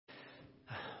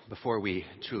Before we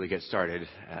truly get started,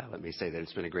 let me say that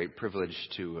it's been a great privilege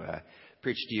to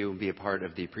preach to you and be a part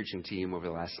of the preaching team over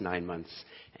the last 9 months.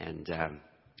 And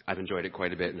I've enjoyed it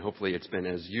quite a bit, and hopefully it's been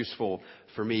as useful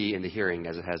for me in the hearing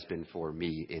as it has been for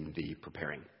me in the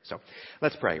preparing. So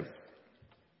let's pray.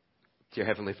 Dear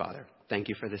Heavenly Father, thank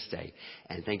you for this day,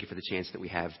 and thank you for the chance that we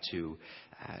have to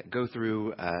go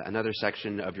through another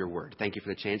section of your word. Thank you for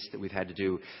the chance that we've had to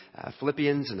do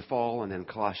Philippians in the fall and then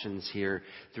Colossians here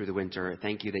through the winter.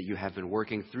 Thank you that you have been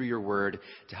working through your word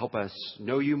to help us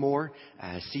know you more,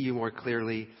 see you more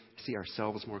clearly, see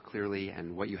ourselves more clearly,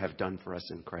 and what you have done for us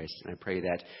in Christ. And I pray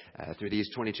that through these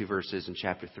 22 verses in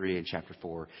chapter 3 and chapter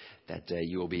 4, that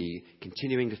you will be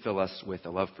continuing to fill us with a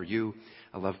love for you,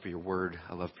 a love for your word,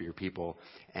 a love for your people,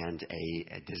 and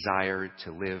a desire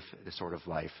to live the sort of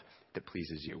life that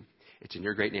pleases you. It's in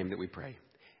your great name that we pray.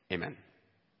 Amen.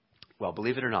 Well,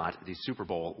 believe it or not, the Super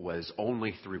Bowl was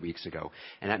only 3 weeks ago,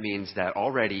 and that means that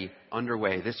already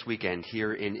underway this weekend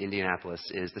here in Indianapolis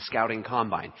is the Scouting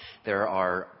Combine. There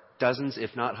are dozens,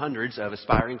 if not hundreds, of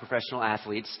aspiring professional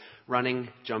athletes running,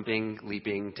 jumping,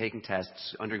 leaping, taking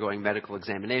tests, undergoing medical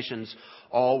examinations,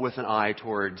 all with an eye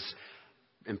towards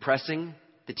impressing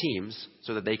the teams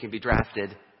so that they can be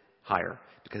drafted higher.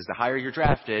 Because the higher you're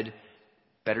drafted,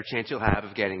 better chance you'll have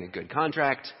of getting a good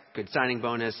contract, good signing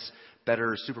bonus,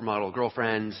 better supermodel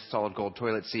girlfriend, solid gold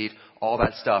toilet seat, all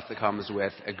that stuff that comes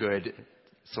with a good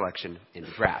selection in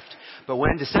the draft. But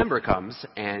when December comes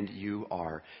and you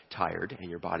are tired and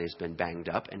your body has been banged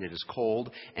up and it is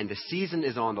cold and the season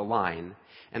is on the line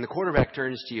and the quarterback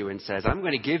turns to you and says, I'm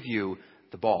going to give you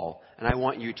the ball and I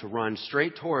want you to run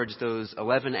straight towards those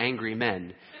 11 angry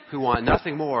men who want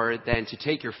nothing more than to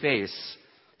take your face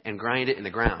and grind it in the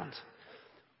ground.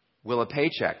 Will a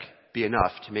paycheck be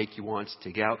enough to make you want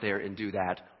to get out there and do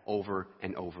that over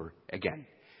and over again?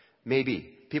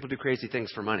 Maybe. People do crazy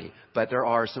things for money, but there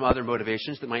are some other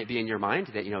motivations that might be in your mind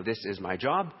that, this is my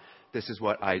job. This is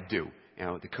what I do.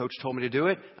 The coach told me to do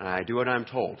it, and I do what I'm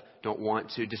told. Don't want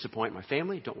to disappoint my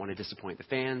family. Don't want to disappoint the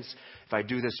fans. If I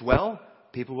do this well,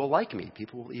 people will like me.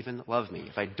 People will even love me.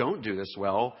 If I don't do this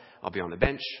well, I'll be on the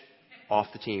bench, off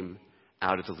the team,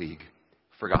 out of the league,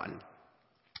 forgotten.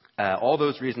 All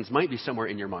those reasons might be somewhere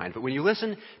in your mind, but when you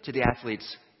listen to the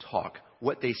athletes talk,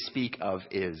 what they speak of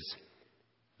is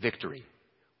victory.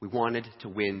 We wanted to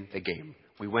win the game.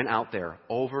 We went out there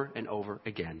over and over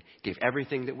again, gave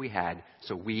everything that we had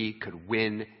so we could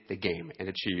win the game and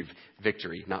achieve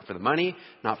victory. Not for the money,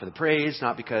 not for the praise,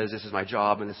 not because this is my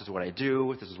job and this is what I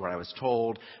do, this is what I was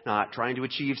told, not trying to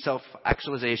achieve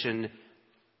self-actualization.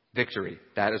 Victory.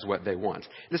 That is what they want.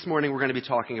 This morning we're going to be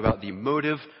talking about the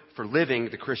motive for living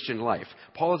the Christian life.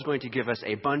 Paul is going to give us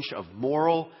a bunch of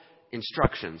moral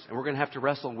instructions, and we're going to have to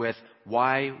wrestle with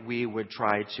why we would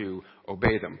try to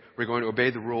obey them. We're going to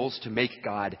obey the rules to make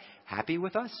God happy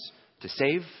with us, to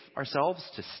save ourselves,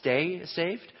 to stay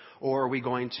saved, or are we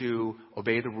going to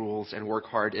obey the rules and work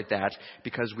hard at that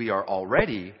because we are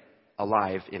already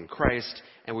alive in Christ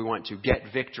and we want to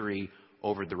get victory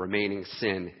over the remaining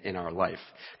sin in our life.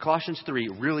 Colossians 3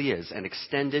 really is an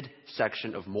extended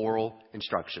section of moral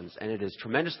instructions, and it is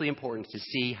tremendously important to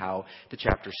see how the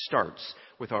chapter starts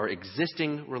with our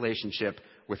existing relationship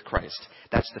with Christ.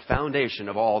 That's the foundation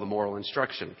of all the moral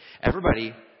instruction.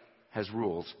 Everybody has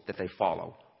rules that they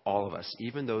follow, all of us,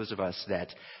 even those of us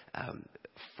that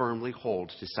firmly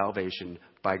hold to salvation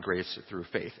by grace through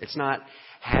faith. It's not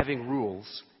having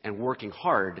rules and working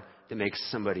hard that makes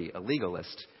somebody a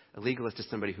legalist. A legalist is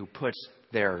somebody who puts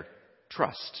their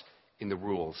trust in the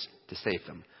rules to save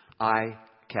them. I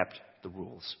kept the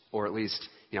rules, or at least,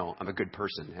 I'm a good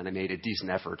person and I made a decent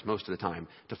effort most of the time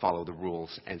to follow the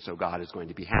rules, and so God is going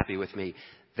to be happy with me.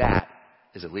 That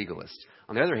is a legalist.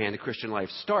 On the other hand, the Christian life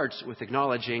starts with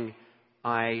acknowledging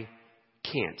I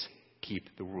can't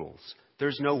keep the rules.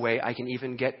 There's no way I can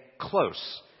even get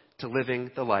close to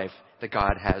living the life that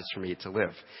God has for me to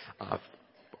live.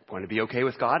 Going to be okay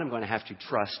with God, I'm going to have to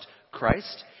trust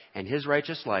Christ and his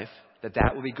righteous life,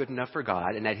 that will be good enough for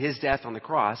God, and that his death on the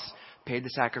cross paid the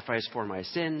sacrifice for my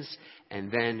sins,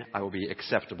 and then I will be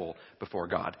acceptable before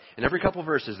God. In every couple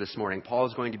verses this morning, Paul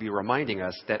is going to be reminding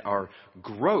us that our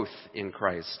growth in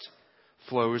Christ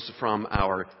flows from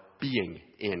our being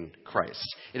in Christ.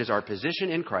 It is our position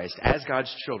in Christ as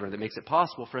God's children that makes it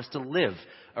possible for us to live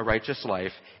a righteous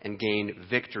life and gain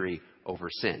victory over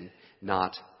sin,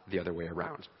 not the other way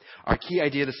around. Our key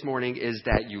idea this morning is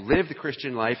that you live the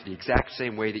Christian life the exact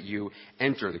same way that you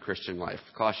enter the Christian life.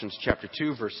 Colossians chapter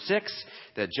 2, verse 6,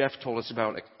 that Jeff told us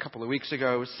about a couple of weeks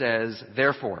ago, says,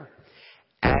 therefore,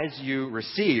 as you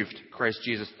received Christ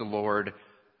Jesus the Lord,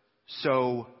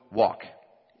 so walk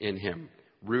in him,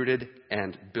 rooted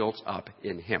and built up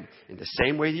in him. In the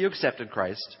same way that you accepted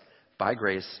Christ, by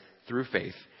grace, through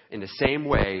faith, in the same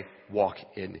way, walk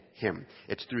in him.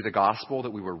 It's through the gospel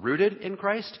that we were rooted in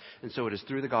Christ, and so it is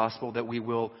through the gospel that we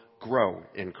will grow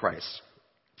in Christ.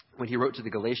 When he wrote to the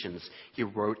Galatians, he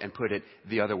wrote and put it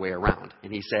the other way around.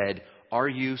 And he said, "Are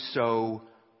you so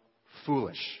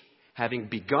foolish? Having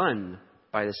begun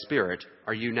by the Spirit,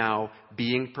 are you now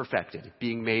being perfected,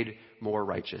 being made more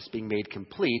righteous, being made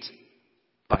complete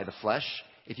by the flesh?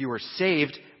 If you were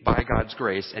saved by God's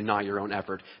grace and not your own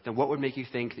effort, then what would make you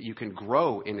think that you can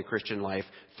grow in the Christian life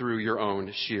through your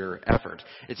own sheer effort?"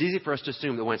 It's easy for us to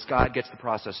assume that once God gets the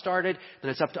process started, then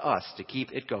it's up to us to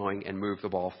keep it going and move the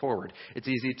ball forward. It's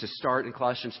easy to start in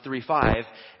Colossians 3:5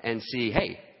 and see,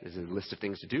 hey, there's a list of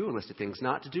things to do, a list of things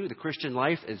not to do. The Christian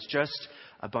life is just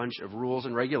a bunch of rules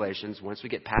and regulations. Once we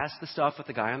get past the stuff with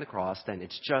the guy on the cross, then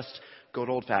it's just good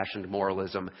old-fashioned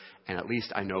moralism, and at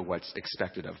least I know what's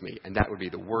expected of me. And that would be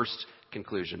the worst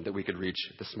conclusion that we could reach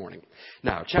this morning.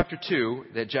 Now, chapter 2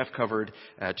 that Jeff covered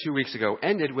 2 weeks ago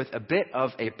ended with a bit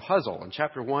of a puzzle. In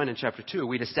chapter 1 and chapter 2,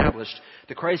 we'd established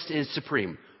that Christ is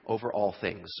supreme over all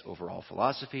things, over all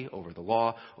philosophy, over the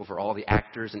law, over all the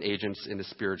actors and agents in the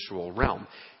spiritual realm.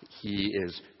 He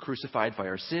is crucified by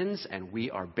our sins, and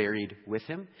we are buried with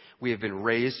him. We have been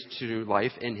raised to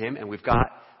life in him, and we've got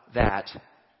that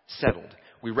settled.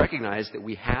 We recognize that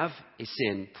we have a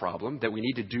sin problem, that we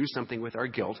need to do something with our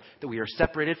guilt, that we are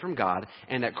separated from God,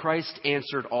 and that Christ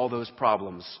answered all those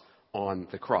problems on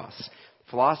the cross.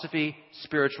 Philosophy,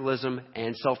 spiritualism,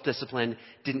 and self-discipline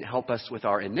didn't help us with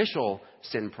our initial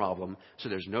sin problem, so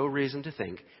there's no reason to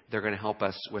think they're going to help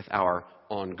us with our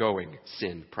ongoing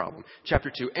sin problem.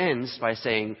 Chapter 2 ends by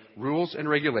saying, rules and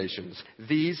regulations,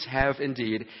 these have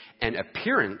indeed an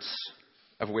appearance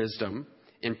of wisdom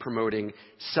in promoting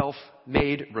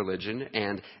self-made religion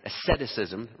and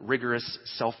asceticism, rigorous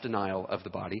self-denial of the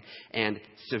body, and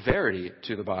severity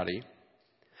to the body,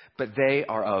 but they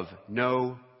are of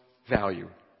no value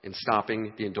in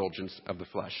stopping the indulgence of the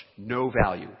flesh. No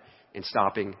value in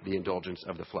stopping the indulgence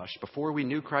of the flesh. Before we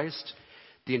knew Christ,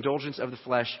 the indulgence of the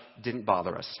flesh didn't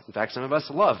bother us. In fact, some of us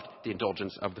loved the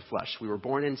indulgence of the flesh. We were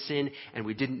born in sin and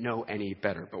we didn't know any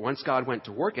better. But once God went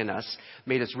to work in us,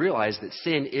 made us realize that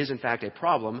sin is in fact a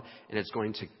problem and it's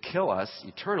going to kill us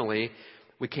eternally,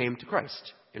 we came to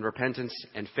Christ in repentance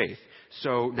and faith.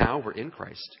 So now we're in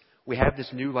Christ. We have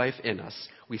this new life in us.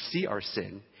 We see our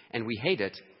sin and we hate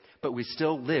it, but we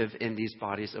still live in these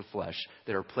bodies of flesh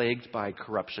that are plagued by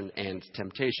corruption and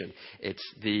temptation. It's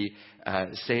the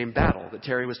same battle that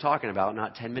Terry was talking about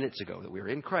not 10 minutes ago, that we are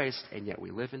in Christ, and yet we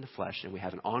live in the flesh, and we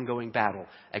have an ongoing battle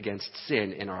against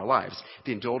sin in our lives.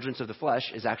 The indulgence of the flesh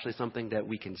is actually something that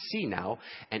we can see now,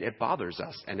 and it bothers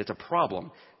us, and it's a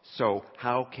problem. So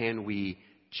how can we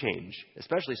change?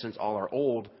 Especially since all our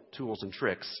old tools and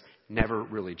tricks never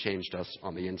really changed us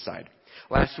on the inside.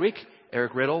 Last week,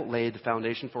 Eric Riddle laid the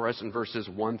foundation for us in verses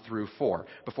 1 through 4.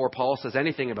 Before Paul says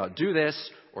anything about do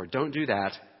this or don't do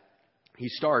that, he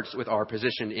starts with our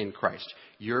position in Christ.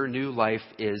 Your new life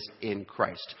is in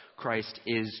Christ. Christ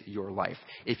is your life.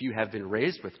 If you have been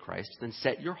raised with Christ, then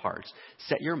set your heart,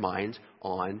 set your mind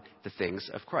on the things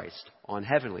of Christ, on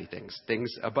heavenly things, things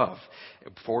above.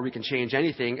 Before we can change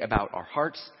anything about our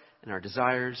hearts and our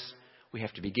desires, we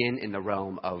have to begin in the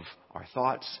realm of our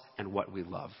thoughts and what we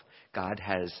love. God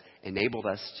has enabled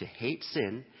us to hate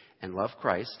sin and love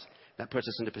Christ. That puts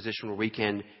us in a position where we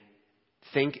can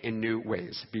think in new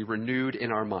ways, be renewed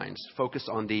in our minds, focus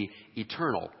on the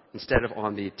eternal instead of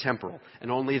on the temporal. And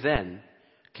only then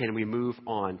can we move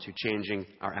on to changing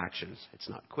our actions. It's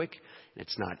not quick,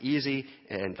 it's not easy.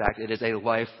 In fact, it is a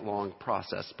lifelong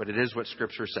process, but it is what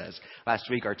Scripture says. Last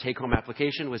week, our take-home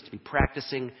application was to be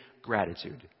practicing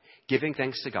gratitude. Giving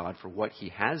thanks to God for what he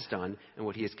has done and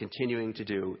what he is continuing to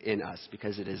do in us,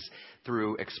 because it is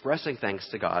through expressing thanks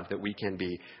to God that we can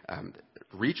be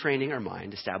retraining our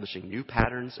mind, establishing new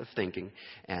patterns of thinking,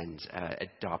 and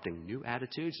adopting new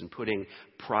attitudes and putting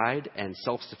pride and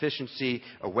self-sufficiency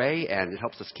away. And it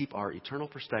helps us keep our eternal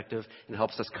perspective and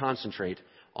helps us concentrate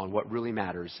on what really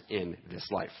matters in this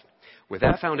life. With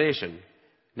that foundation,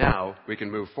 now we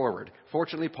can move forward.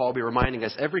 Fortunately, Paul will be reminding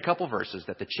us every couple verses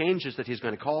that the changes that he's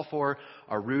going to call for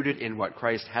are rooted in what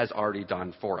Christ has already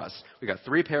done for us. We've got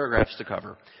 3 paragraphs to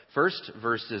cover. First,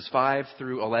 verses 5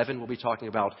 through 11, we'll be talking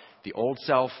about the old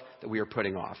self that we are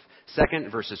putting off. Second,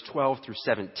 verses 12 through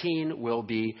 17 will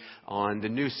be on the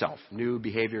new self, new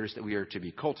behaviors that we are to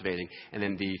be cultivating. And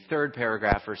then the third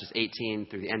paragraph, verses 18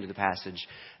 through the end of the passage,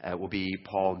 will be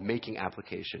Paul making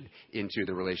application into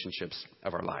the relationships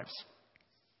of our lives.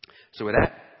 So with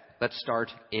that, let's start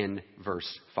in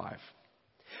verse 5.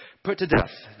 Put to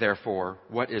death, therefore,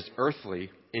 what is earthly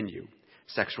in you: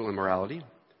 sexual immorality,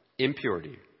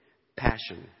 impurity,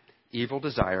 passion, evil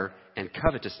desire, and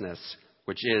covetousness,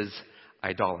 which is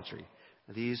idolatry.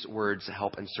 These words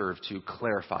help and serve to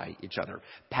clarify each other.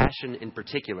 Passion in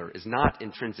particular is not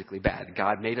intrinsically bad.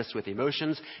 God made us with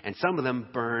emotions, and some of them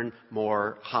burn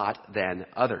more hot than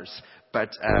others.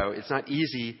 But it's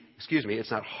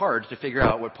not hard to figure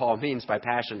out what Paul means by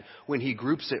passion when he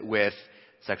groups it with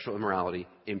sexual immorality,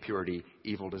 impurity,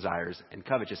 evil desires, and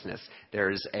covetousness.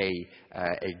 There's a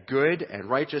good and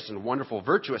righteous and wonderful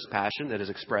virtuous passion that is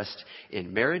expressed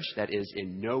in marriage that is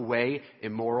in no way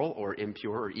immoral or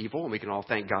impure or evil, and we can all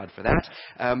thank God for that.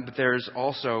 But there's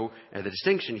also, the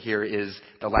distinction here is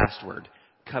the last word,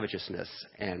 covetousness,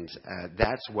 and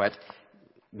that's what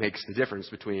makes the difference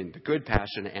between the good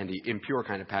passion and the impure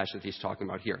kind of passion that he's talking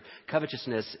about here.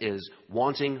 Covetousness is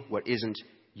wanting what isn't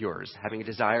yours, having a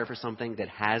desire for something that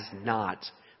has not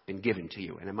been given to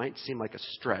you. And it might seem like a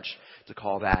stretch to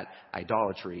call that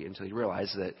idolatry until you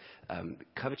realize that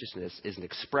covetousness is an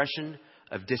expression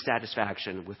of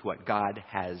dissatisfaction with what God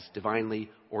has divinely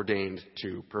ordained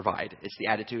to provide. It's the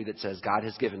attitude that says, God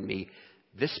has given me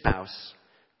this spouse,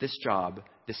 this job,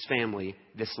 this family,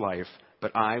 this life,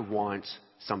 but I want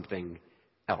something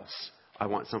else. I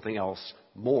want something else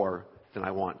more than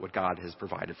I want what God has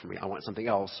provided for me. I want something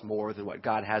else more than what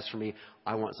God has for me.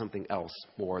 I want something else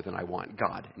more than I want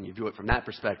God. And you view it from that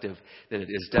perspective, then it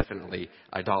is definitely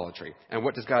idolatry. And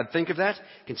what does God think of that?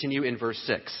 Continue in verse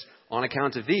 6. On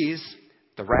account of these,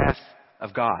 the wrath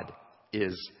of God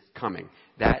is coming.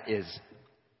 That is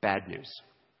bad news.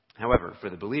 However, for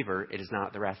the believer, it is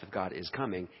not the wrath of God is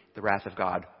coming. The wrath of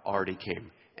God already came.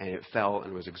 And it fell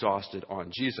and was exhausted on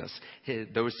Jesus.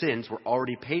 Those sins were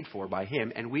already paid for by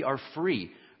him, and we are free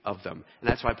of them. And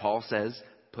that's why Paul says,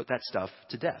 put that stuff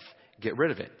to death. Get rid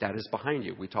of it. That is behind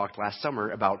you. We talked last summer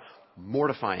about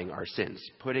mortifying our sins,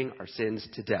 putting our sins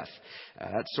to death.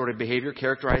 That sort of behavior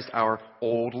characterized our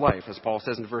old life, as Paul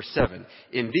says in verse 7.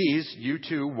 In these, you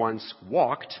too once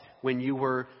walked when you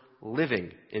were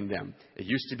living in them. It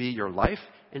used to be your life,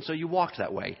 and so you walked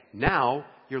that way. Now,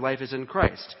 your life is in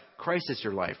Christ. Christ is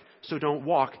your life. So don't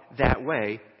walk that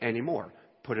way anymore.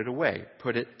 Put it away.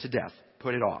 Put it to death.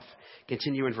 Put it off.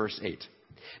 Continue in verse 8.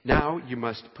 Now you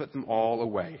must put them all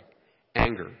away: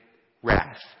 anger,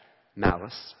 wrath,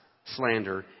 malice,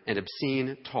 slander, and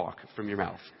obscene talk from your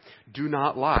mouth. Do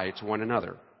not lie to one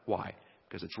another. Why?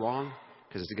 Because it's wrong?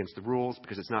 Because it's against the rules?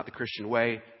 Because it's not the Christian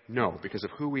way? No, because of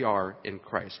who we are in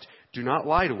Christ. Do not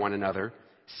lie to one another,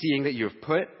 seeing that you have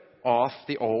put off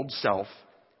the old self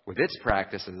with its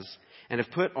practices, and have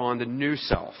put on the new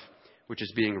self, which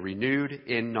is being renewed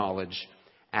in knowledge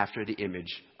after the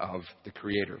image of the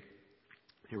Creator.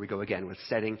 Here we go again with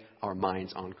setting our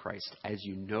minds on Christ. As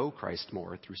you know Christ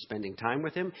more through spending time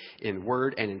with him in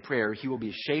word and in prayer, he will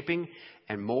be shaping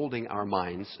and molding our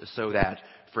minds so that,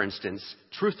 for instance,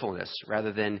 truthfulness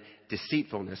rather than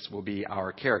deceitfulness will be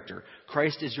our character.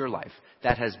 Christ is your life.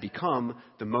 That has become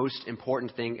the most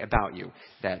important thing about you.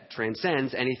 That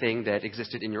transcends anything that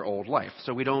existed in your old life.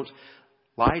 So we don't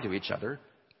lie to each other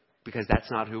because that's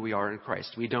not who we are in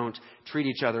Christ. We don't treat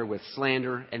each other with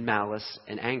slander and malice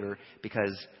and anger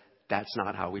because that's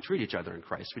not how we treat each other in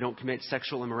Christ. We don't commit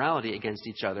sexual immorality against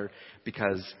each other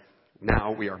because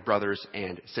now we are brothers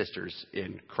and sisters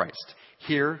in Christ.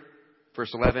 Here,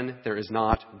 verse 11, there is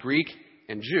not Greek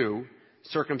and Jew,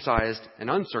 circumcised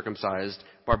and uncircumcised,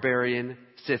 barbarian,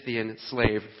 Scythian,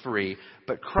 slave, free,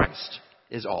 but Christ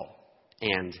is all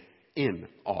and in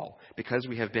all. Because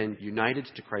we have been united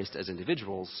to Christ as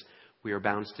individuals, we are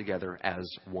bound together as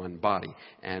one body.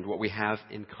 And what we have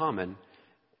in common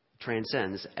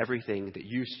transcends everything that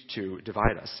used to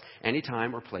divide us. Any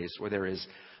time or place where there is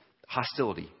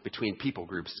hostility between people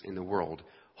groups in the world,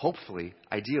 hopefully,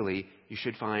 ideally, you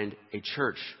should find a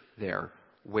church there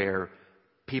where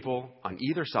people on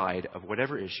either side of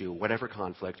whatever issue, whatever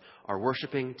conflict, are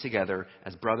worshiping together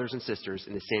as brothers and sisters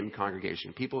in the same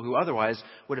congregation. People who otherwise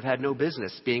would have had no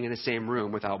business being in the same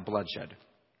room without bloodshed.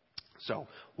 So,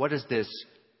 what does this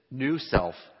new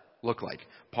self look like?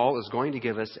 Paul is going to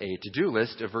give us a to-do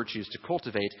list of virtues to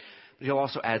cultivate, but he'll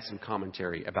also add some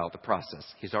commentary about the process.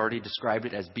 He's already described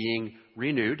it as being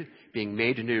renewed, being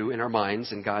made new in our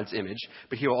minds in God's image,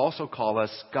 but he will also call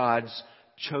us God's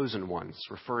chosen ones,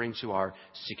 referring to our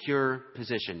secure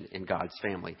position in God's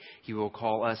family. He will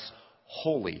call us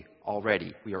holy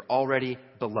already. We are already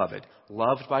beloved,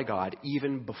 loved by God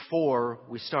even before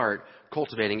we start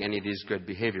cultivating any of these good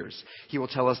behaviors. He will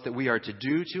tell us that we are to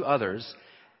do to others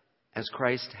as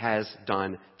Christ has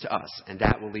done to us, and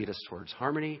that will lead us towards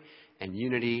harmony and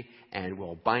unity and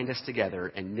will bind us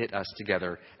together and knit us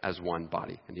together as one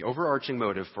body. And the overarching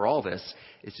motive for all this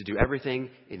is to do everything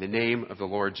in the name of the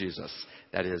Lord Jesus.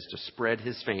 That is, to spread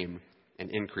his fame and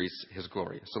increase his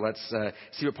glory. So let's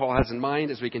see what Paul has in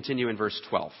mind as we continue in verse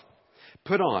 12.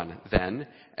 Put on, then,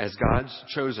 as God's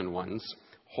chosen ones,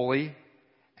 holy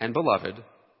and beloved,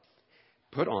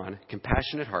 put on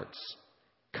compassionate hearts,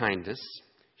 kindness,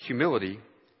 humility,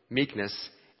 meekness,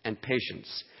 and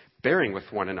patience, bearing with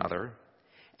one another,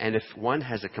 and if one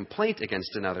has a complaint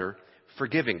against another,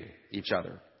 forgiving each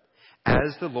other.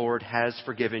 As the Lord has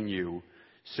forgiven you,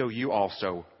 so you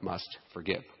also must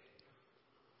forgive.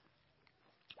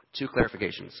 2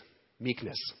 clarifications.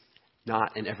 Meekness,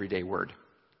 not an everyday word.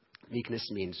 Meekness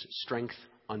means strength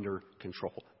under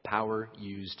control, power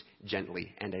used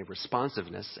gently, and a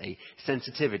responsiveness, a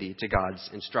sensitivity to God's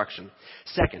instruction.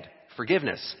 Second,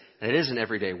 forgiveness. That is an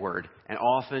everyday word and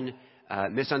often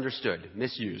misunderstood,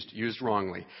 misused, used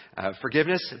wrongly.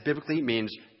 Forgiveness biblically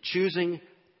means choosing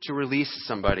to release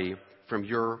somebody from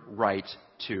your right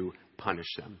to punish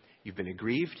them. You've been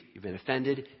aggrieved, you've been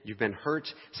offended, you've been hurt,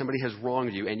 somebody has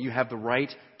wronged you, and you have the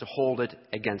right to hold it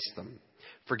against them.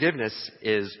 Forgiveness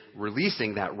is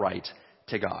releasing that right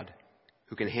to God,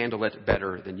 who can handle it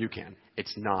better than you can.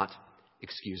 It's not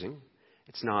excusing.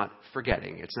 It's not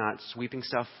forgetting. It's not sweeping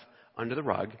stuff under the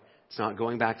rug. It's not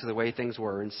going back to the way things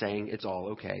were and saying it's all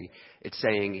okay. It's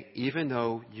saying, even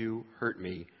though you hurt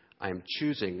me, I am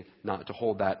choosing not to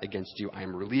hold that against you. I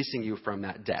am releasing you from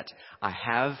that debt. I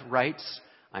have rights.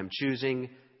 I'm choosing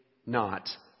not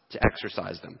to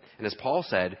exercise them. And as Paul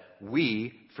said,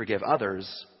 we forgive others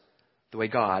the way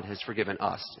God has forgiven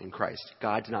us in Christ.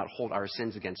 God did not hold our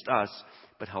sins against us,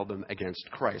 but held them against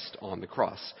Christ on the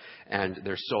cross. And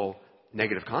there's still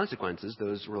negative consequences.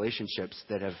 Those relationships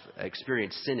that have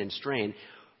experienced sin and strain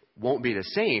won't be the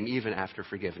same even after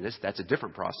forgiveness. That's a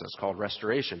different process called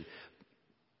restoration.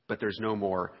 But there's no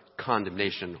more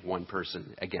condemnation one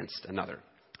person against another.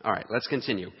 All right, let's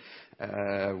continue.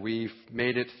 We've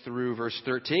made it through verse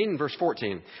 13. Verse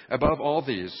 14. Above all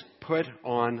these, put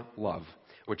on love,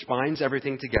 which binds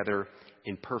everything together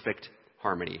in perfect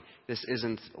harmony. This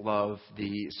isn't love,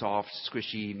 the soft,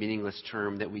 squishy, meaningless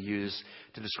term that we use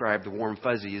to describe the warm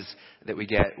fuzzies that we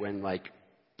get when, like,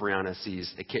 Brianna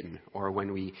sees a kitten, or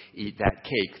when we eat that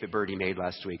cake that Birdie made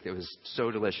last week that was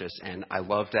so delicious, and I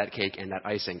loved that cake and that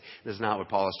icing. This is not what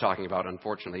Paul is talking about,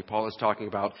 unfortunately. Paul is talking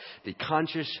about the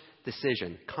conscious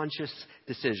decision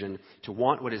to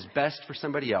want what is best for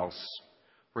somebody else,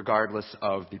 regardless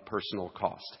of the personal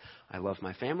cost. I love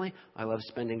my family. I love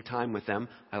spending time with them.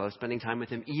 I love spending time with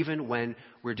them even when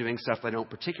we're doing stuff I don't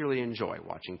particularly enjoy,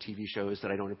 watching TV shows that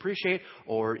I don't appreciate,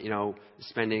 or,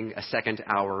 spending a second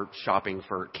hour shopping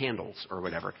for candles or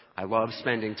whatever. I love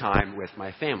spending time with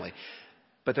my family.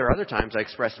 But there are other times I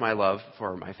express my love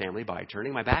for my family by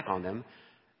turning my back on them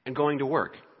and going to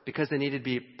work, because they need to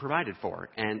be provided for.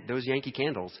 And those Yankee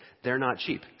candles, they're not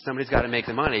cheap. Somebody's got to make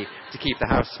the money to keep the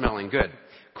house smelling good.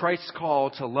 Christ's call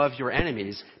to love your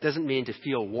enemies doesn't mean to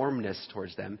feel warmness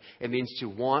towards them. It means to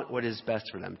want what is best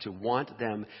for them, to want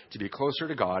them to be closer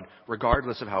to God,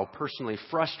 regardless of how personally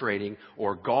frustrating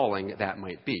or galling that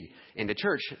might be. In the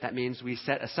church, that means we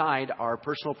set aside our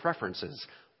personal preferences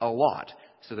a lot,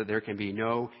 so that there can be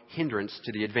no hindrance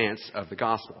to the advance of the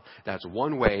gospel. That's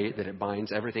one way that it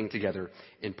binds everything together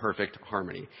in perfect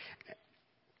harmony.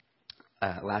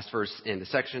 Last verse in the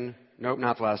section. Nope,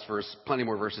 not the last verse. Plenty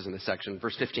more verses in the section.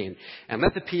 Verse 15. And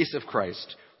let the peace of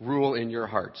Christ rule in your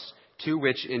hearts, to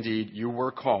which indeed you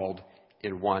were called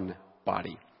in one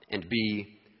body. And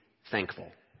be thankful.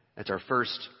 That's our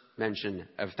first mention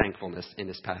of thankfulness in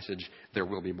this passage. There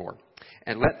will be more.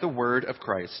 And let the word of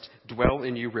Christ dwell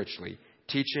in you richly,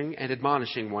 teaching and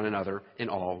admonishing one another in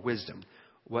all wisdom.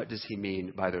 What does he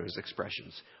mean by those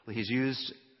expressions? Well, he's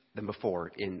used them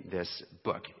before in this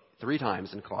book. 3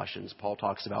 times in Colossians, Paul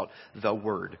talks about the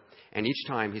word. And each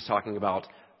time he's talking about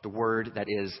the word that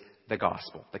is the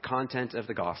gospel, the content of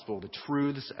the gospel, the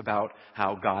truths about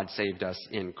how God saved us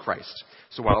in Christ.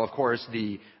 So while, of course,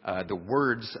 the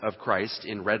words of Christ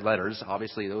in red letters,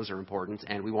 obviously those are important,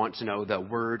 and we want to know the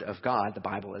word of God, the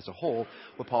Bible as a whole,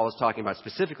 what Paul is talking about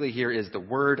specifically here is the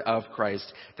word of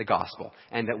Christ, the gospel,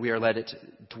 and that we are let it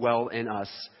dwell in us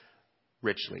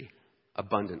richly,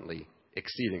 abundantly,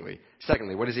 exceedingly.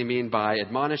 Secondly, what does he mean by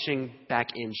admonishing? Back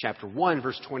in chapter 1,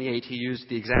 verse 28, he used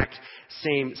the exact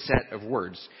same set of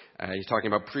words. He's talking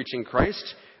about preaching Christ,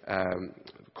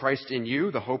 Christ in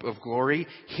you, the hope of glory.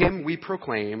 Him we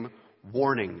proclaim,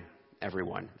 warning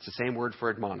everyone. It's the same word for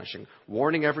admonishing.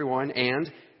 Warning everyone and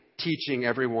teaching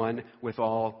everyone with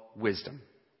all wisdom,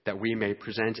 that we may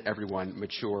present everyone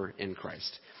mature in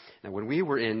Christ. Now, when we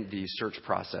were in the search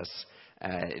process,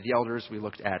 the elders, we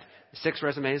looked at 6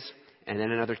 resumes, and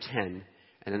then another 10,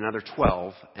 and another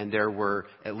 12, and there were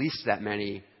at least that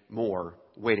many more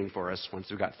waiting for us once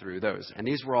we got through those. And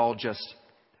these were all just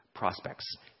prospects,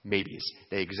 maybes.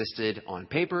 They existed on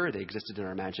paper, they existed in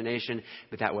our imagination,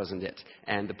 but that wasn't it.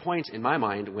 And the point in my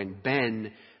mind, when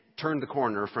Ben turned the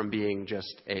corner from being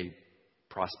just a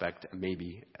prospect,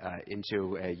 maybe,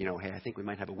 into a, hey, I think we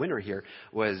might have a winner here,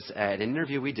 was at an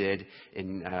interview we did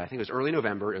in, I think it was early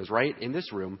November. It was right in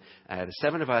this room, the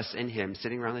 7 of us and him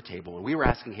sitting around the table, and we were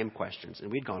asking him questions.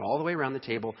 And we'd gone all the way around the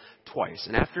table twice.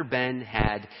 And after Ben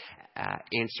had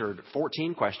answered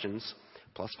 14 questions,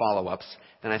 plus follow-ups,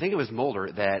 then I think it was Mulder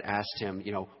that asked him,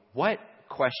 what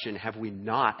question have we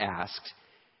not asked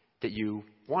that you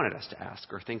wanted us to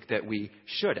ask or think that we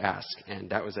should ask? And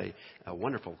that was a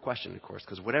wonderful question, of course,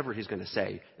 because whatever he's going to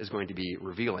say is going to be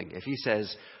revealing. If he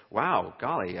says, wow,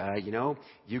 golly,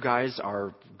 you guys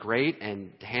are great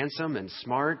and handsome and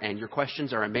smart and your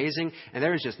questions are amazing and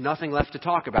there is just nothing left to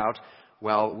talk about,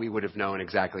 well, we would have known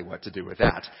exactly what to do with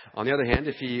that. On the other hand,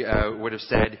 if he would have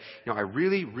said, I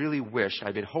really, really wish,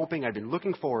 I've been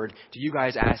looking forward to you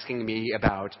guys asking me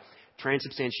about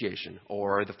transubstantiation,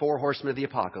 or the 4 horsemen of the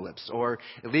apocalypse, or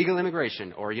illegal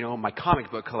immigration, or, my comic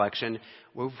book collection,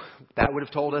 well, that would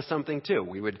have told us something too.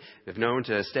 We would have known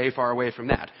to stay far away from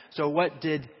that. So what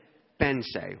did Ben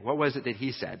say? What was it that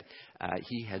he said?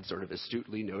 He had sort of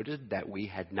astutely noted that we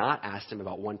had not asked him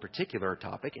about one particular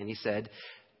topic, and he said,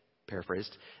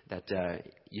 paraphrased, that,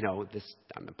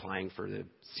 I'm applying for the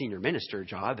senior minister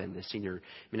job, and the senior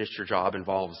minister job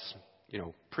involves,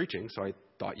 preaching, so I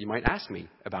thought you might ask me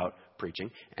about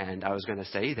preaching. And I was going to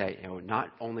say that, not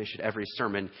only should every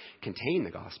sermon contain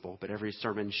the gospel, but every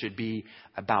sermon should be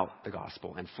about the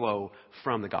gospel and flow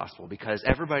from the gospel, because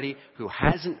everybody who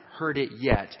hasn't heard it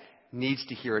yet needs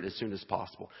to hear it as soon as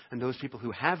possible. And those people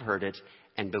who have heard it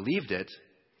and believed it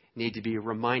need to be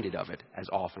reminded of it as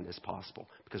often as possible,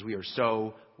 because we are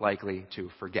so likely to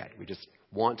forget. We just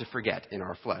want to forget in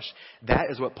our flesh. That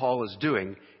is what Paul is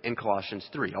doing in Colossians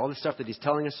 3. All the stuff that he's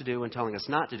telling us to do and telling us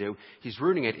not to do, he's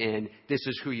rooting it in, this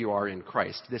is who you are in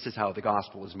Christ. This is how the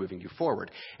gospel is moving you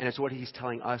forward. And it's what he's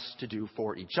telling us to do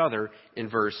for each other in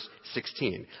verse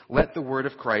 16. Let the word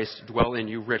of Christ dwell in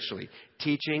you richly,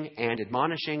 teaching and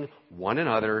admonishing one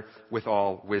another with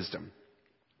all wisdom.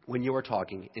 When you are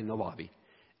talking in the lobby,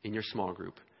 in your small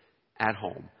group, at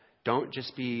home, don't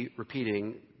just be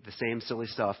repeating the same silly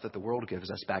stuff that the world gives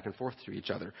us back and forth to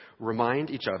each other. Remind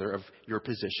each other of your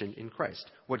position in Christ,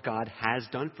 what God has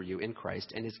done for you in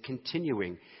Christ and is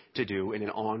continuing to do in an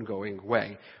ongoing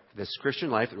way. This Christian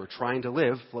life that we're trying to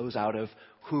live flows out of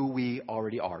who we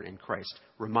already are in Christ.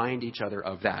 Remind each other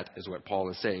of that, is what Paul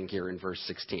is saying here in verse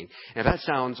 16. And if that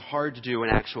sounds hard to do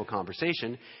in actual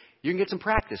conversation, you can get some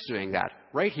practice doing that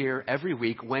right here every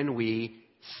week when we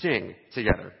sing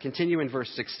together. Continue in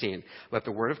verse 16. Let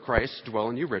the word of Christ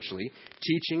dwell in you richly,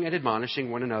 teaching and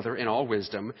admonishing one another in all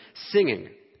wisdom, singing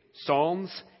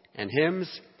psalms and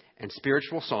hymns and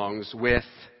spiritual songs with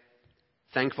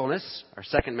thankfulness, our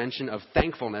second mention of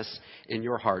thankfulness in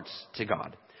your hearts to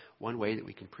God. One way that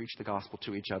we can preach the gospel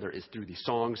to each other is through the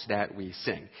songs that we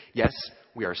sing. Yes,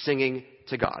 we are singing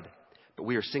to God, but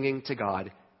we are singing to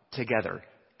God together.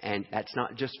 And that's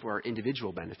not just for our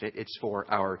individual benefit, it's for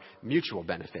our mutual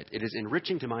benefit. It is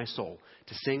enriching to my soul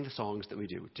to sing the songs that we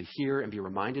do, to hear and be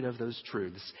reminded of those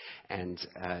truths, and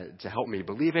to help me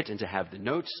believe it, and to have the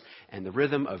notes and the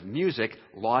rhythm of music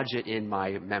lodge it in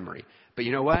my memory. But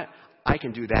you know what? I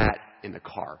can do that in the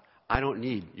car. I don't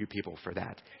need you people for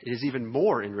that. It is even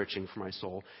more enriching for my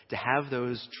soul to have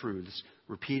those truths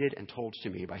repeated and told to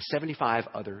me by 75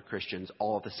 other Christians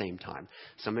all at the same time.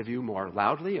 Some of you more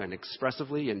loudly and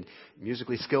expressively and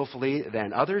musically skillfully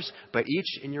than others, but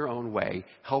each in your own way,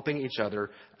 helping each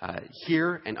other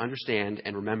hear and understand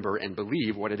and remember and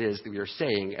believe what it is that we are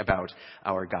saying about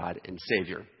our God and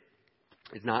Savior.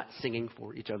 It's not singing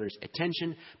for each other's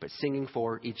attention, but singing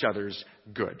for each other's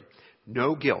good.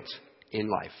 No guilt in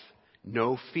life.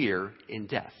 No fear in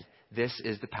death. This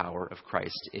is the power of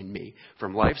Christ in me.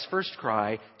 From life's first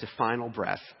cry to final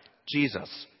breath, Jesus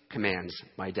commands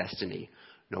my destiny.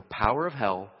 No power of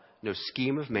hell, no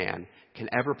scheme of man can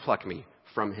ever pluck me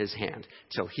from his hand.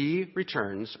 Till he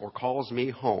returns or calls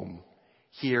me home,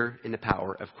 here in the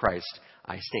power of Christ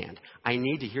I stand. I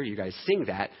need to hear you guys sing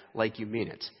that like you mean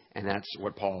it. And that's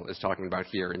what Paul is talking about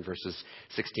here in verses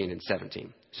 16 and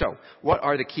 17. So, what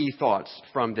are the key thoughts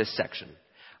from this section?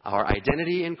 Our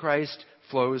identity in Christ,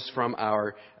 flows from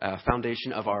our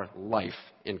foundation of our life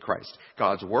in Christ.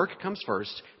 God's work comes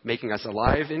first, making us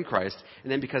alive in Christ,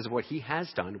 and then because of what he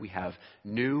has done, we have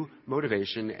new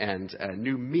motivation and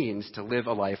new means to live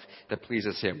a life that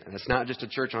pleases him. And it's not just a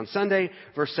church on Sunday.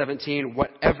 Verse 17,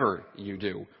 whatever you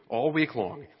do all week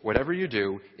long, whatever you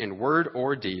do in word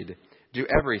or deed, do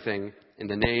everything in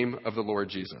the name of the Lord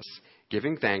Jesus,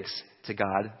 giving thanks to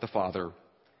God the Father.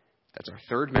 That's our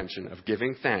third mention of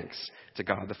giving thanks to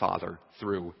God the Father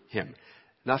through him.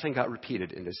 Nothing got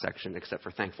repeated in this section except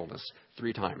for thankfulness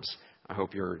 3 times. I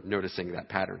hope you're noticing that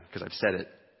pattern because I've said it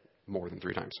more than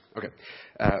 3 times. Okay.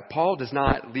 Paul does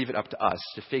not leave it up to us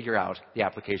to figure out the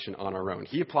application on our own.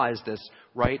 He applies this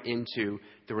right into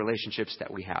the relationships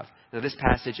that we have. Now, this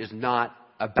passage is not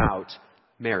about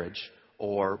marriage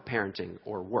or parenting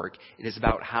or work. It is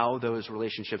about how those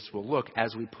relationships will look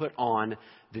as we put on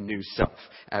the new self,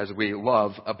 as we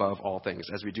love above all things,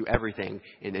 as we do everything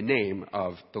in the name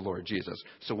of the Lord Jesus.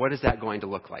 So what is that going to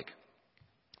look like?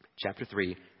 Chapter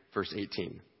 3, verse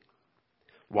 18.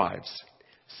 Wives,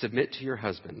 submit to your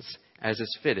husbands as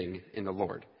is fitting in the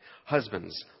Lord.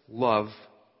 Husbands, love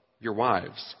your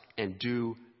wives and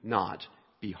do not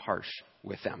be harsh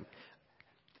with them.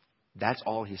 That's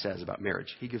all he says about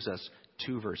marriage. He gives us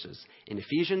 2 verses. In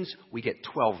Ephesians, we get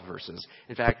 12 verses.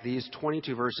 In fact, these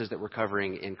 22 verses that we're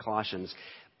covering in Colossians,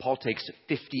 Paul takes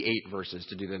 58 verses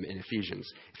to do them in Ephesians.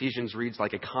 Ephesians reads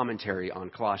like a commentary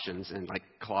on Colossians, and like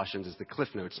Colossians is the Cliff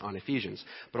Notes on Ephesians.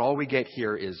 But all we get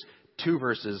here is 2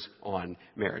 verses on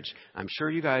marriage. I'm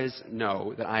sure you guys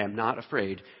know that I am not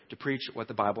afraid to preach what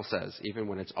the Bible says, even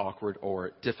when it's awkward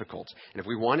or difficult. And if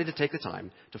we wanted to take the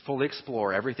time to fully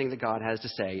explore everything that God has to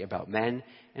say about men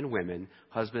and women,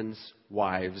 husbands,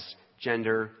 wives,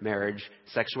 gender, marriage,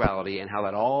 sexuality, and how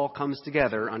that all comes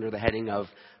together under the heading of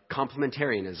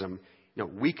complementarianism,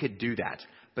 we could do that.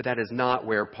 But that is not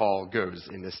where Paul goes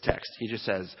in this text. He just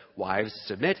says, wives,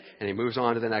 submit, and he moves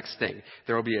on to the next thing.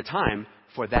 There will be a time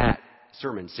for that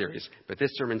sermon series, but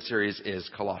this sermon series is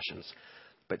Colossians.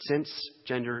 But since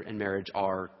gender and marriage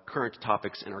are current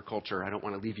topics in our culture, I don't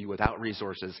want to leave you without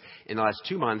resources. In the last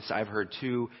 2 months, I've heard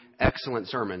 2 excellent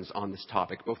sermons on this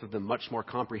topic, both of them much more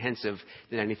comprehensive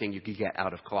than anything you could get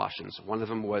out of Colossians. One of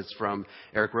them was from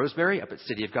Eric Roseberry up at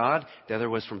City of God. The other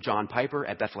was from John Piper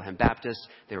at Bethlehem Baptist.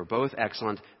 They were both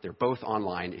excellent. They're both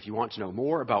online. If you want to know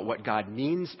more about what God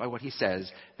means by what he says,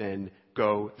 then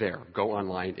go there. Go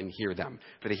online and hear them.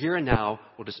 For the here and now,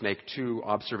 we'll just make 2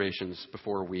 observations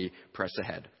before we press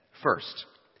ahead. First,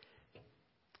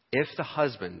 if the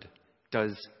husband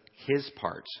does his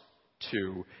part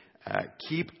to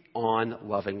keep on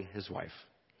loving his wife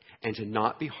and to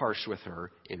not be harsh with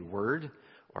her in word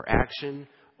or action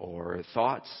or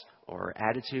thoughts or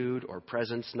attitude or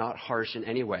presence, not harsh in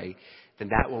any way, then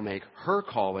that will make her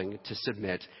calling to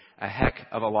submit a heck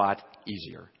of a lot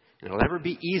easier. And it'll never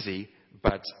be easy,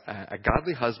 but a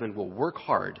godly husband will work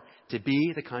hard to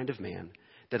be the kind of man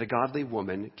that a godly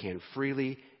woman can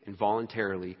freely and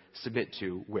voluntarily submit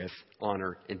to with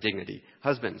honor and dignity.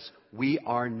 Husbands, we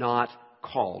are not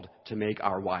called to make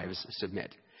our wives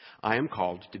submit. I am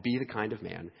called to be the kind of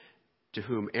man to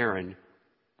whom Aaron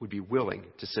would be willing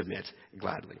to submit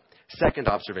gladly. Second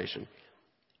observation,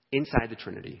 inside the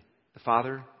Trinity, the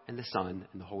Father and the Son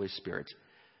and the Holy Spirit,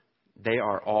 they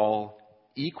are all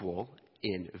equal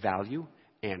in value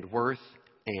and worth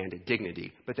and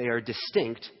dignity, but they are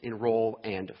distinct in role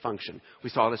and function.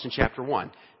 We saw this in chapter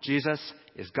 1. Jesus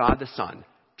is God the Son,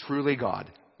 truly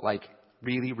God, like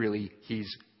really, he's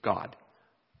God.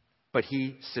 But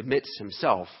he submits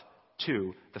himself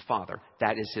to the Father.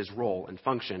 That is his role and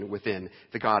function within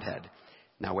the Godhead.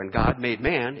 Now, when God made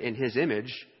man in his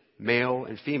image, male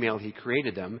and female, he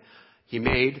created them. He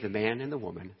made the man and the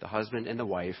woman, the husband and the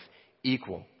wife,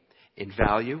 equal in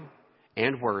value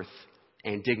and worth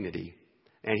and dignity.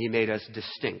 And he made us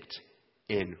distinct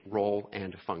in role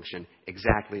and function,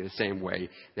 exactly the same way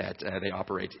that they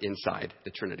operate inside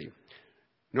the Trinity.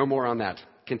 No more on that.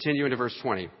 Continue into verse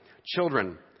 20.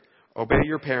 Children, obey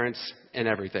your parents in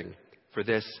everything, for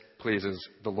this pleases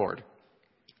the Lord.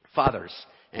 Fathers,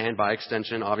 and by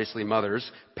extension, obviously mothers,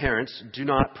 parents, do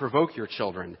not provoke your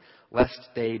children, lest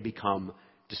they become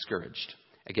discouraged.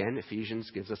 Again, Ephesians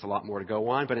gives us a lot more to go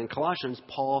on, but in Colossians,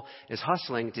 Paul is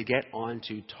hustling to get on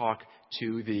to talk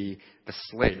to the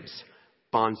slaves,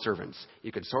 bondservants.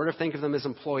 You could sort of think of them as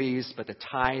employees, but the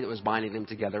tie that was binding them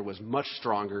together was much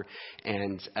stronger,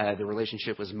 and the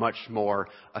relationship was much more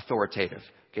authoritative.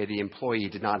 Okay, the employee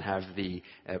did not have the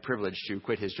privilege to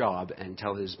quit his job and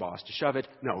tell his boss to shove it.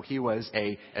 No, he was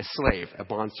a slave, a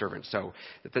bondservant. So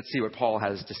let's see what Paul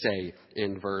has to say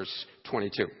in verse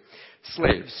 22.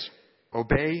 Slaves,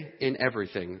 Obey in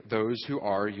everything those who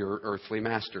are your earthly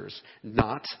masters,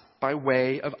 not by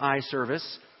way of eye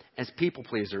service as people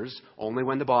pleasers, only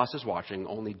when the boss is watching,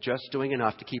 only just doing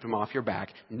enough to keep him off your back.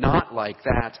 Not like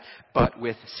that, but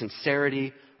with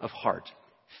sincerity of heart,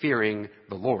 fearing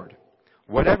the Lord.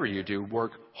 Whatever you do,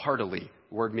 work heartily.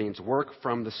 The word means work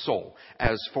from the soul,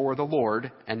 as for the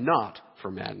Lord and not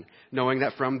for men, knowing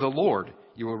that from the Lord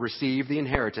you will receive the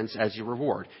inheritance as your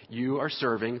reward. You are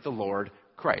serving the Lord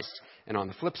Christ. And on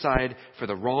the flip side, for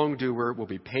the wrongdoer will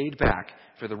be paid back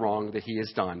for the wrong that he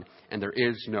has done, and there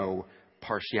is no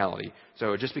partiality.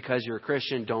 So just because you're a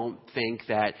Christian, don't think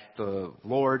that the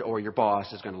Lord or your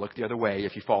boss is going to look the other way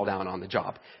if you fall down on the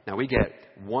job. Now we get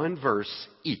one verse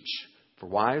each for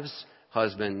wives,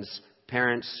 husbands,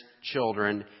 parents,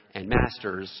 children, and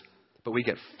masters, but we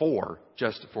get 4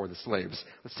 just for the slaves.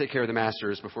 Let's take care of the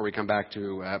masters before we come back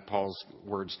to Paul's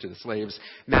words to the slaves.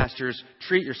 Masters,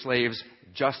 treat your slaves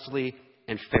justly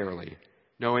and fairly,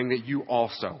 knowing that you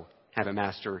also have a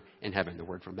master in heaven. The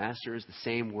word for master is the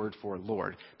same word for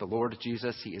Lord. The Lord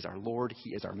Jesus, he is our Lord.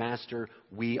 He is our master.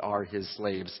 We are his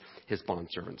slaves, his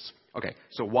bondservants. Okay,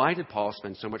 so why did Paul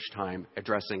spend so much time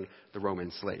addressing the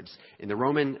Roman slaves? In the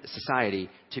Roman society,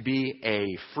 to be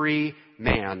a free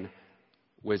man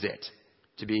was it.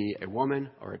 To be a woman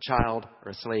or a child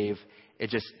or a slave,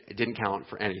 it didn't count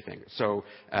for anything. So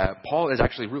Paul is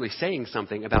actually really saying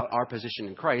something about our position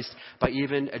in Christ by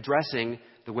even addressing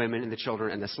the women and the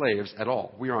children and the slaves at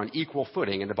all. We are on equal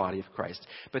footing in the body of Christ.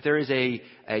 But there is a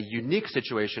unique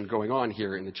situation going on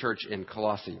here in the church in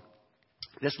Colossae.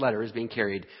 This letter is being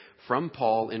carried from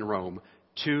Paul in Rome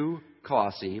to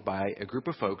Colossae by a group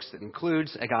of folks that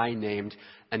includes a guy named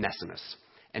Onesimus.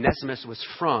 Onesimus was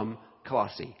from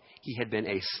Colossae. He had been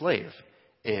a slave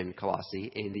in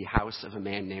Colossae in the house of a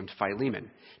man named Philemon.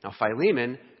 Now,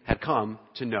 Philemon had come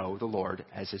to know the Lord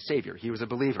as his Savior. He was a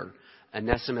believer.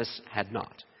 Onesimus had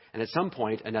not. And at some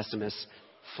point, Onesimus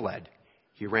fled.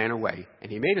 He ran away,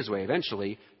 and he made his way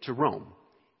eventually to Rome.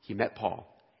 He met Paul.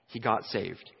 He got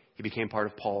saved. He became part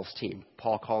of Paul's team.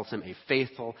 Paul calls him a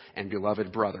faithful and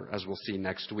beloved brother, as we'll see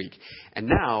next week. And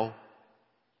now,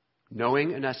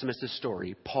 knowing Onesimus'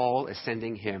 story, Paul is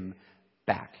sending him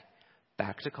back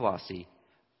to Colossae,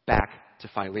 back to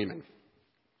Philemon.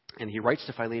 And he writes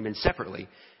to Philemon separately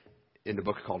in the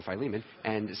book called Philemon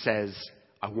and says,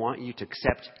 I want you to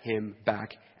accept him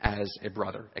back as a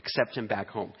brother. Accept him back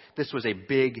home. This was a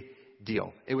big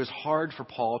deal. It was hard for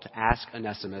Paul to ask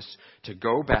Onesimus to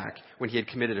go back when he had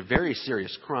committed a very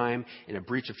serious crime in a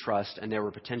breach of trust, and there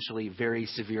were potentially very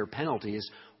severe penalties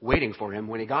waiting for him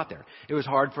when he got there. It was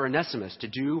hard for Onesimus to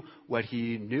do what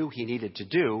he knew he needed to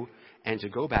do and to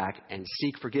go back and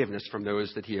seek forgiveness from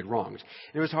those that he had wronged.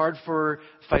 And it was hard for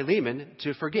Philemon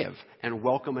to forgive and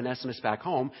welcome Onesimus back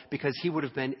home because he would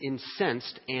have been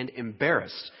incensed and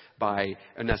embarrassed by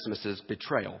Onesimus'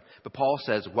 betrayal. But Paul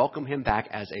says, welcome him back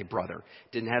as a brother.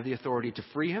 Didn't have the authority to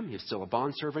free him. He's still a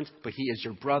bondservant, but he is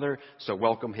your brother, so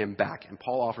welcome him back. And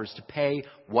Paul offers to pay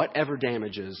whatever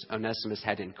damages Onesimus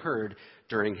had incurred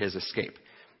during his escape.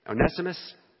 Onesimus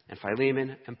and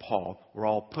Philemon and Paul were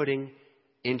all putting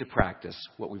into practice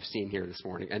what we've seen here this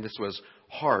morning. And this was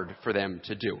hard for them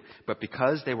to do. But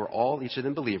because they were all, each of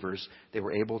them believers, they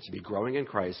were able to be growing in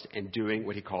Christ and doing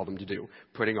what he called them to do.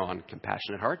 Putting on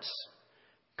compassionate hearts,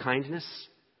 kindness,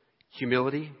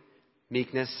 humility,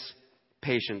 meekness,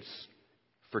 patience,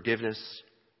 forgiveness,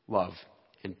 love,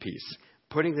 and peace.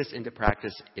 Putting this into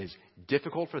practice is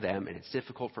difficult for them and it's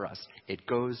difficult for us. It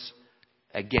goes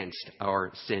against our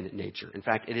sin nature. In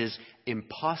fact, it is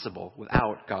impossible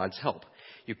without God's help.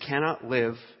 You cannot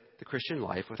live the Christian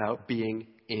life without being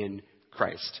in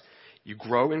Christ. You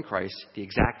grow in Christ the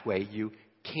exact way you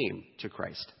came to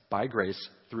Christ, by grace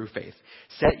through faith.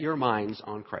 Set your minds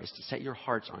on Christ. Set your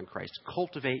hearts on Christ.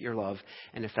 Cultivate your love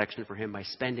and affection for him by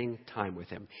spending time with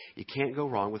him. You can't go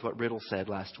wrong with what Riddle said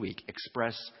last week.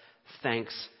 Express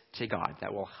thanks to God.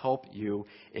 That will help you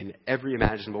in every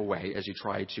imaginable way as you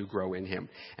try to grow in him.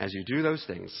 As you do those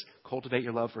things, cultivate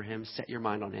your love for him, set your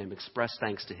mind on him, express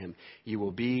thanks to him, you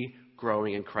will be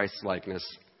growing in Christ's likeness,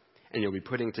 and you'll be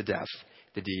putting to death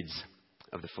the deeds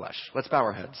of the flesh. Let's bow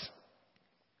our heads.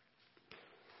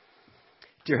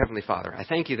 Dear Heavenly Father, I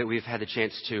thank you that we've had the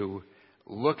chance to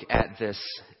look at this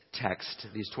text,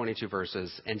 these 22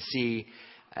 verses, and see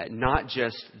not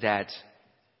just that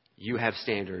you have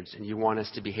standards and you want us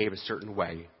to behave a certain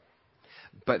way,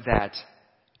 but that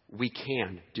we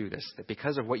can do this. That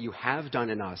because of what you have done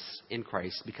in us in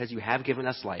Christ, because you have given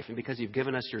us life, and because you've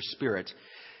given us your Spirit,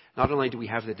 not only do we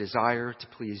have the desire to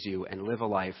please you and live a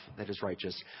life that is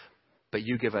righteous, but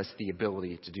you give us the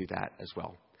ability to do that as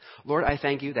well. Lord, I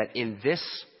thank you that in this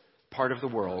part of the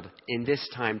world, in this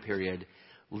time period,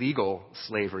 legal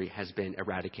slavery has been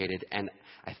eradicated. And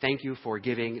I thank you for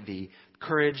giving the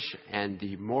courage and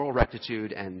the moral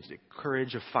rectitude and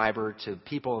courage of fiber to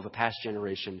people of the past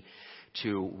generation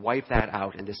to wipe that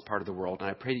out in this part of the world. And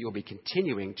I pray that you'll be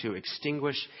continuing to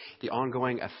extinguish the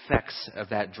ongoing effects of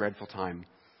that dreadful time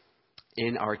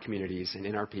in our communities and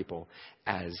in our people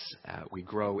as we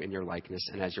grow in your likeness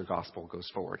and as your gospel goes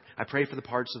forward. I pray for the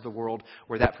parts of the world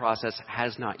where that process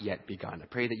has not yet begun. I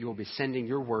pray that you will be sending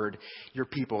your word, your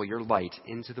people, your light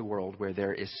into the world where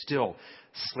there is still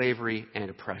slavery and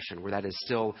oppression, where that is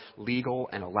still legal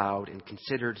and allowed and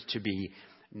considered to be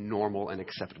normal and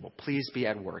acceptable. Please be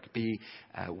at work. Be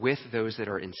with those that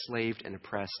are enslaved and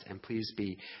oppressed, and please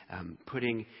be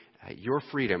putting your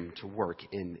freedom to work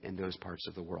in those parts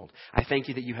of the world. I thank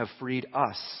you that you have freed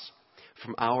us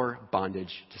from our bondage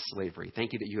to slavery.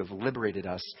 Thank you that you have liberated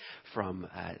us from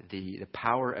the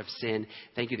power of sin.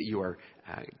 Thank you that you are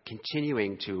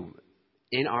continuing to,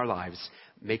 in our lives,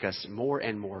 make us more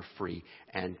and more free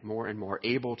and more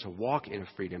able to walk in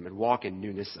freedom and walk in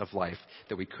newness of life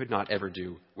that we could not ever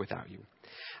do without you.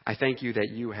 I thank you that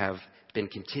you have been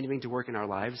continuing to work in our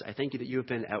lives. I thank you that you have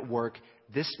been at work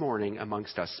this morning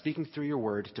amongst us, speaking through your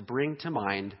word to bring to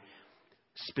mind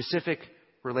specific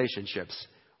relationships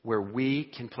where we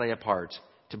can play a part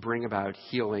to bring about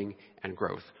healing and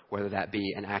growth, whether that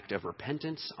be an act of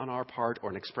repentance on our part or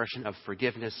an expression of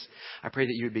forgiveness. I pray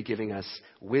that you would be giving us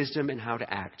wisdom in how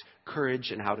to act,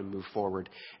 courage in how to move forward,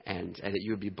 and that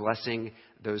you would be blessing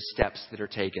those steps that are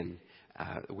taken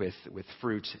with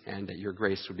fruit, and that your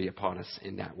grace would be upon us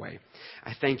in that way.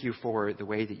 I thank you for the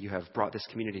way that you have brought this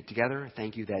community together. I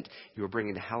thank you that you are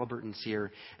bringing the Halliburtons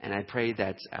here, and I pray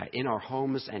that in our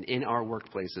homes and in our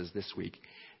workplaces this week,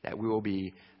 that we will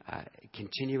be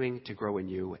continuing to grow in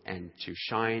you and to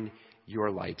shine your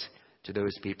light to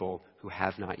those people who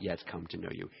have not yet come to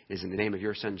know you. It is in the name of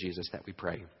your Son, Jesus, that we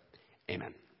pray.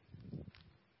 Amen.